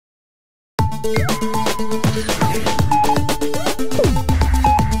Hi,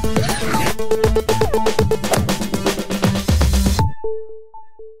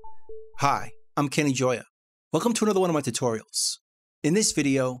 I'm Kenny Joya. Welcome to another one of my tutorials. In this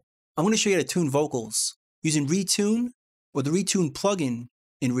video, I'm going to show you how to tune vocals using ReaTune or the ReaTune plugin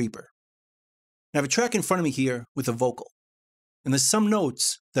in Reaper. I have a track in front of me here with a vocal, and there's some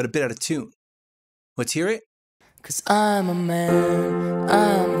notes that are a bit out of tune. Let's hear it. 'Cause I'm a man,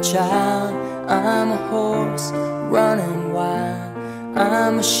 I'm a child, I'm a horse running wild.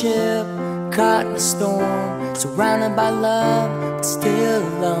 I'm a ship caught in a storm, surrounded by love, but still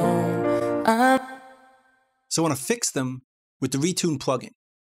alone. So I want to fix them with the ReaTune plugin.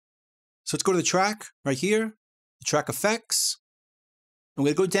 So let's go to the track right here, the track effects, and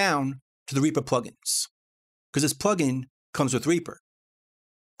we're going to go down to the Reaper plugins, because this plugin comes with Reaper.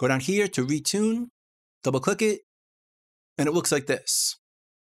 Go down here to ReaTune, double click it, and it looks like this.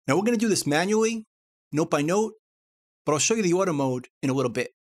 Now we're going to do this manually, note by note, but I'll show you the auto mode in a little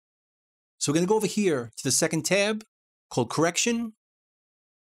bit. So we're going to go over here to the second tab called Correction,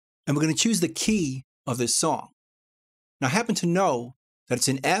 and we're going to choose the key of this song. Now I happen to know that it's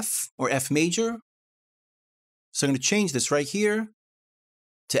in F or F major, so I'm going to change this right here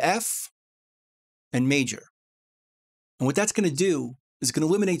to F and major. And what that's going to do is it's going to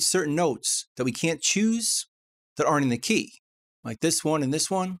eliminate certain notes that we can't choose that aren't in the key, like this one and this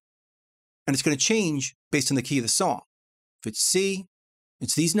one, and it's going to change based on the key of the song. If it's C,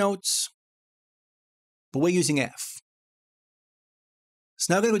 it's these notes, but we're using F.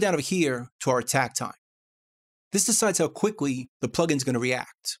 So now I'm going to go down over here to our attack time. This decides how quickly the plugin's going to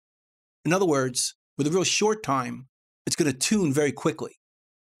react. In other words, with a real short time, it's going to tune very quickly.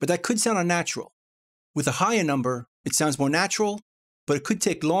 But that could sound unnatural. With a higher number, it sounds more natural, but it could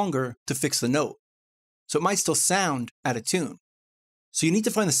take longer to fix the note. So it might still sound out of tune. So you need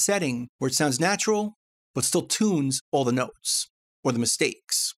to find the setting where it sounds natural, but still tunes all the notes, or the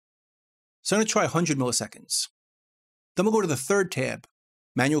mistakes. So I'm going to try 100 milliseconds. Then we'll go to the third tab,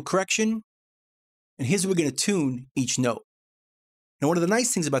 Manual Correction, and here's where we're going to tune each note. Now one of the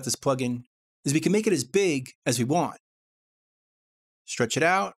nice things about this plugin is we can make it as big as we want. Stretch it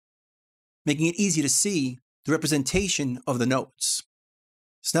out, making it easy to see the representation of the notes.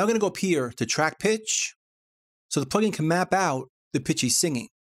 So now I'm going to go up here to Track Pitch, so the plugin can map out the pitch he's singing.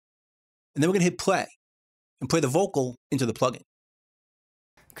 And then we're going to hit play, and play the vocal into the plugin.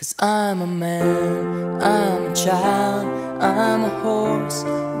 'Cause I'm a man, I'm a child, I'm a horse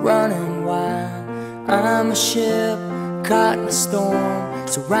running wild. I'm a ship caught in a storm,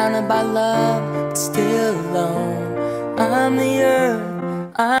 surrounded by love, but still alone. I'm the earth.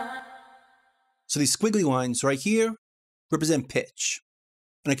 So these squiggly lines right here represent pitch.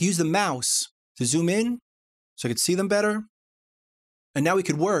 And I can use the mouse to zoom in so I could see them better. And now we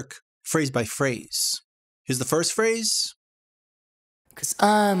could work phrase by phrase. Here's the first phrase. 'Cause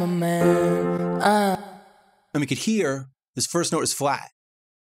I'm a man, and we could hear this first note is flat.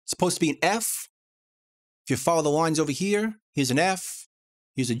 It's supposed to be an F. If you follow the lines over here, here's an F,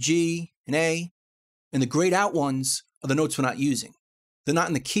 here's a G, an A, and the grayed out ones are the notes we're not using. They're not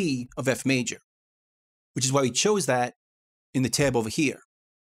in the key of F major, which is why we chose that in the tab over here.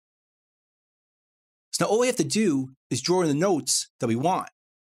 So now all we have to do is draw in the notes that we want.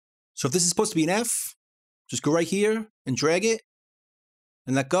 So if this is supposed to be an F, just go right here and drag it,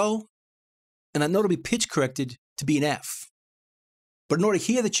 and let go, and that note will be pitch corrected to be an F. But in order to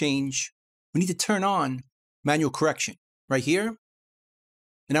hear the change, we need to turn on manual correction right here, and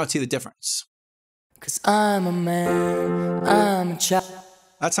now let's hear the difference. 'Cause I'm a man, I'm a child.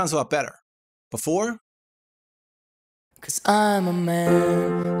 That sounds a lot better. Before, 'cause I'm a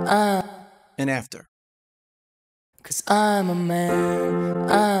man, and after. 'cause I'm a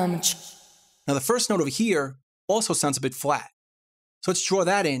man, I'm a child. Now the first note over here also sounds a bit flat. So let's draw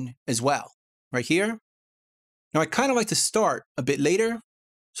that in as well, right here. Now I kind of like to start a bit later,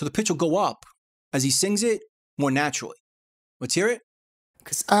 so the pitch will go up as he sings it more naturally. Let's hear it.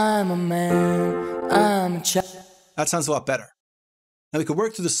 'Cause I'm a man, I'm a child. That sounds a lot better. Now we could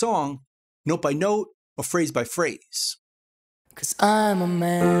work through the song note by note or phrase by phrase. 'Cause I'm a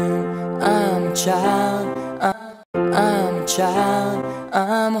man, I'm a child, I'm a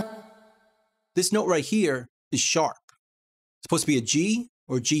child, This note right here is sharp. It's supposed to be a G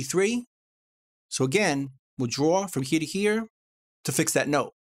or a G3. So again, we'll draw from here to here to fix that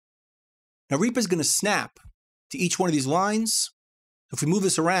note. Now Reaper's going to snap to each one of these lines. If we move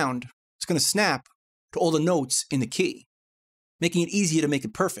this around, it's going to snap to all the notes in the key, making it easier to make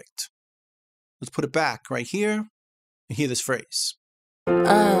it perfect. Let's put it back right here and hear this phrase.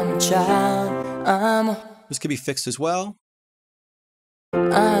 I'm a child, This could be fixed as well.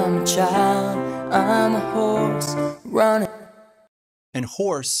 I'm a child, I'm a horse running. And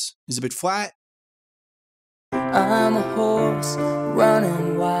horse is a bit flat. I'm a horse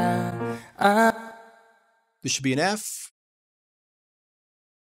running wild. This should be an F.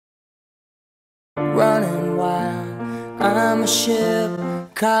 Running wild. I'm a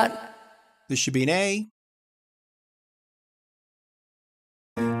ship caught. This should be an A.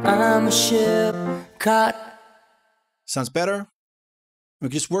 I'm a ship caught. Sounds better. We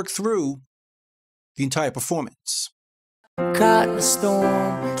can just work through the entire performance. Caught in a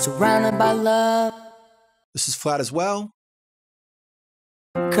storm, surrounded by love. This is flat as well.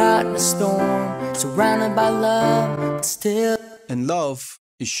 Caught in a storm, surrounded by love, but still. And love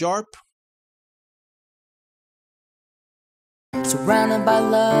is sharp. Surrounded by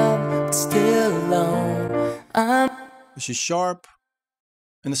love, but still alone. This is sharp.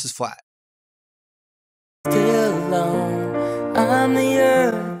 And this is flat. Still alone. I'm the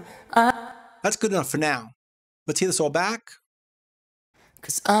earth. That's good enough for now. Let's hear this all back.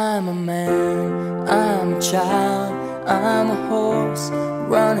 'Cause I'm a man, I'm a child, I'm a horse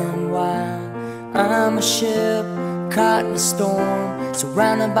running wild. I'm a ship caught in a storm,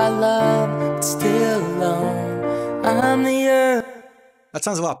 surrounded by love, but still alone. I'm the earth. That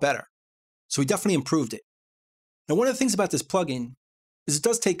sounds a lot better. So we definitely improved it. Now, one of the things about this plugin is it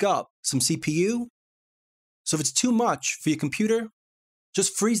does take up some CPU. So if it's too much for your computer,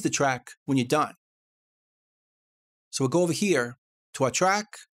 just freeze the track when you're done. So we'll go over here to our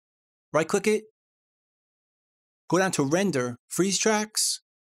track, right-click it, go down to Render Freeze Tracks,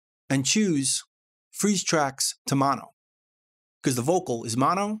 and choose Freeze Tracks to Mono, because the vocal is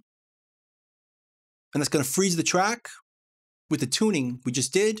mono, and that's going to freeze the track with the tuning we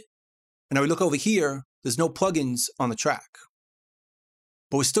just did. And now we look over here, there's no plugins on the track,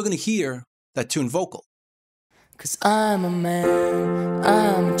 but we're still going to hear that tuned vocal. 'Cause I'm a man,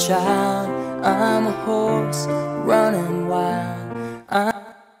 I'm a child, I'm a horse running wild.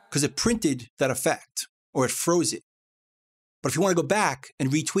 Because it printed that effect, or it froze it. But if you want to go back and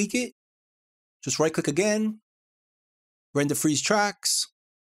retweak it, just right-click again, Render Freeze Tracks,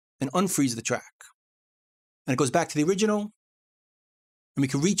 and unfreeze the track. And it goes back to the original, and we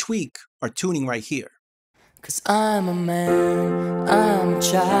can retweak our tuning right here. 'Cause I'm a man, I'm a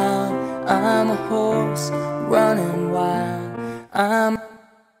child, I'm a horse running wild.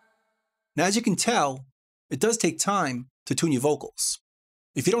 Now, as you can tell, it does take time to tune your vocals.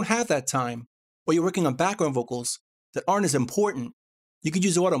 If you don't have that time, or you're working on background vocals that aren't as important, you could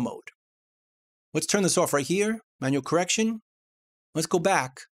use auto mode. Let's turn this off right here, manual correction. Let's go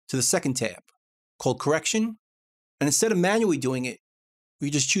back to the second tab called correction. And instead of manually doing it, we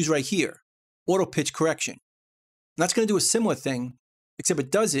just choose right here, auto pitch correction. And that's going to do a similar thing, except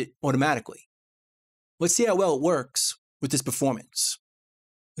it does it automatically. Let's see how well it works with this performance.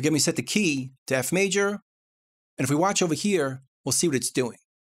 Again, we set the key to F major, and if we watch over here, we'll see what it's doing.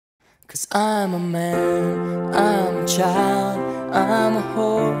 'Cause I'm a man, I'm a child, I'm a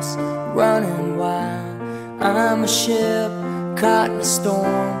horse running wild. I'm a ship caught in a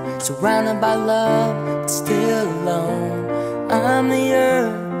storm, surrounded by love, but still alone. I'm the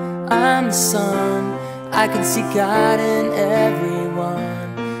earth, I'm the sun, I can see God in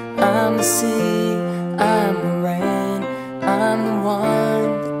everyone. I'm the sea, I'm the rain, I'm the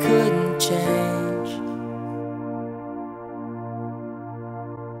one that couldn't change.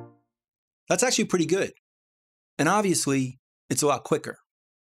 That's actually pretty good. And obviously, it's a lot quicker.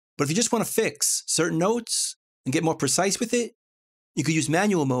 But if you just want to fix certain notes and get more precise with it, you could use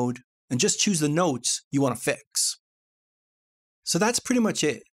manual mode and just choose the notes you want to fix. So that's pretty much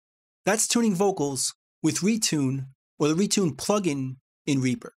it. That's tuning vocals with ReaTune or the ReaTune plugin in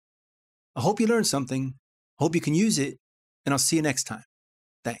Reaper. I hope you learned something, I hope you can use it, and I'll see you next time.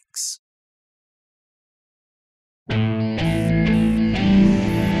 Thanks.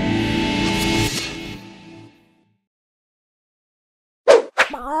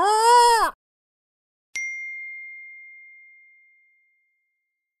 Bye.